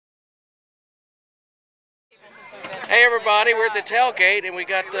Hey everybody, we're at the tailgate and we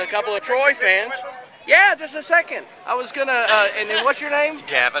got a couple of Troy fans. Yeah, just a second. I was gonna, and then what's your name?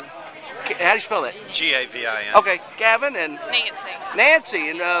 Gavin. How do you spell that? G-A-V-I-N. Okay, Gavin and Nancy. Nancy,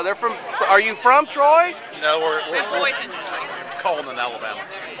 and they're from. Are you from Troy? No, We're boys in Troy. Coleman, Alabama.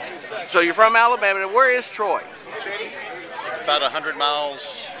 So you're from Alabama, and where is Troy? About 100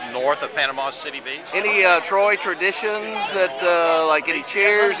 miles north of Panama City Beach. Any Troy traditions that, like any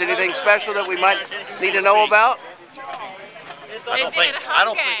cheers, anything special that we might need to know about? I don't think a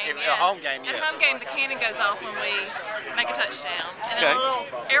home game, yes. At a home game, the cannon goes off when we make a touchdown, and then a little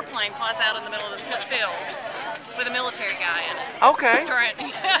airplane flies out in the middle of the field with a military guy in it. Okay. Right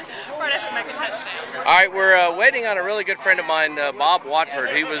after we make a touchdown. All right, we're waiting on a really good friend of mine, Bob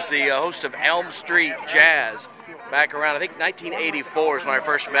Watford. He was the host of Elm Street Jazz back around, I think, 1984 is when I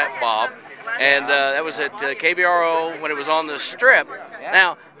first met Bob. And that was at KBRO when it was on the Strip.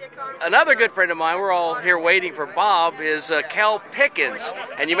 Now, another good friend of mine, we're all here waiting for Bob, is Kel Pickens.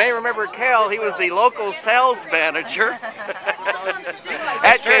 And you may remember Kel, he was the local sales manager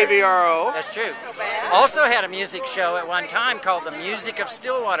at KBRO. That's true. Also had a music show at one time called The Music of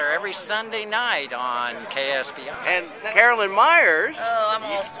Stillwater every Sunday night on KSBI. And Carolyn Myers. Oh, I'm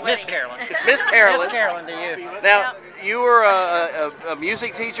all sweaty. Miss Carolyn. Miss Carolyn. Miss Carolyn to you. Now, you were a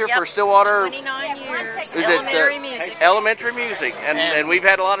music teacher for Stillwater. 29 years. Is elementary it, music. Elementary music. And we've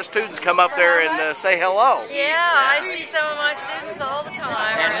had a lot of students come up there and say hello. Yeah, I see some of my students all the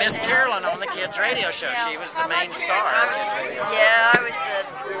time. And Miss Carolyn on the kids' radio show. She was the main star. Yeah, I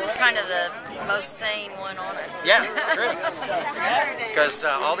was the kind of the most sane one on it. Yeah, true. Because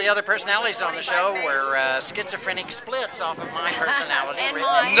all the other personalities on the show were schizophrenic splits off of my personality. And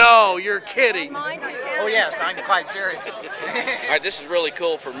mine. No, you're kidding. Mine too. Oh yes, I'm quite serious. All right, this is really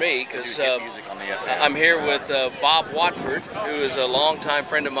cool for me because I'm here with Bob Watford, who is a longtime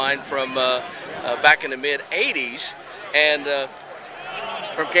friend of mine from back in the mid-'80s, and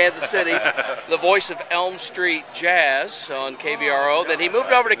from Kansas City, the voice of Elm Street Jazz on KBRO. Then he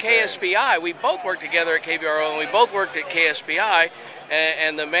moved over to KSBI. We both worked together at KBRO, and we both worked at KSBI.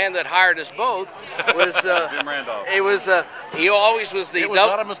 And the man that hired us both was Jim Randolph. It was he always was the. It was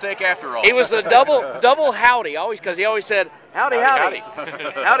not a mistake after all. He was the double howdy always, because he always said howdy.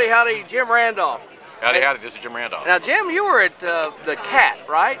 Howdy, Jim Randolph. Howdy, this is Jim Randolph. Now, Jim, you were at the Cat,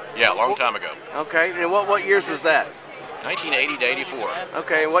 right? Yeah, a long time ago. Okay, and what years was that? 1980 to 84.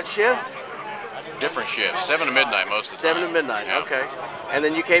 Okay, and what shift? Different shifts, 7 to midnight most of the time. 7 to midnight. Yeah. Okay, and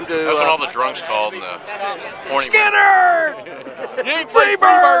then you came to. That's when all the drunks called and the morning. Skinner! You ain't free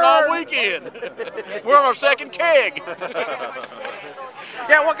bird all weekend. We're on our second keg.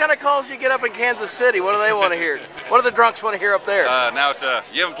 Yeah, what kind of calls do you get up in Kansas City? What do they want to hear? What do the drunks want to hear up there? Now it's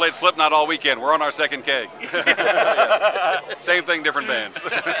you haven't played Slipknot all weekend. We're on our second keg. Same thing, different bands.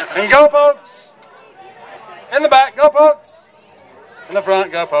 And go, Pokes! In the back, go, Pokes! In the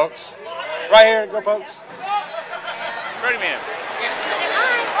front, go, Pokes! Right here, go, Pokes! Ready, man.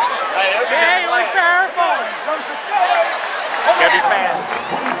 Hey, right there! Joseph! Gotta be fast.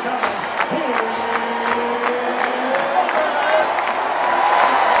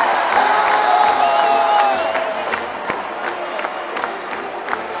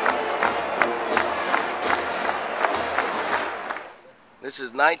 This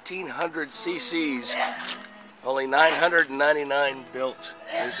is 1900 cc's, only 999 built.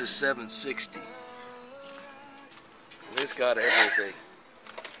 This is 760. This got everything.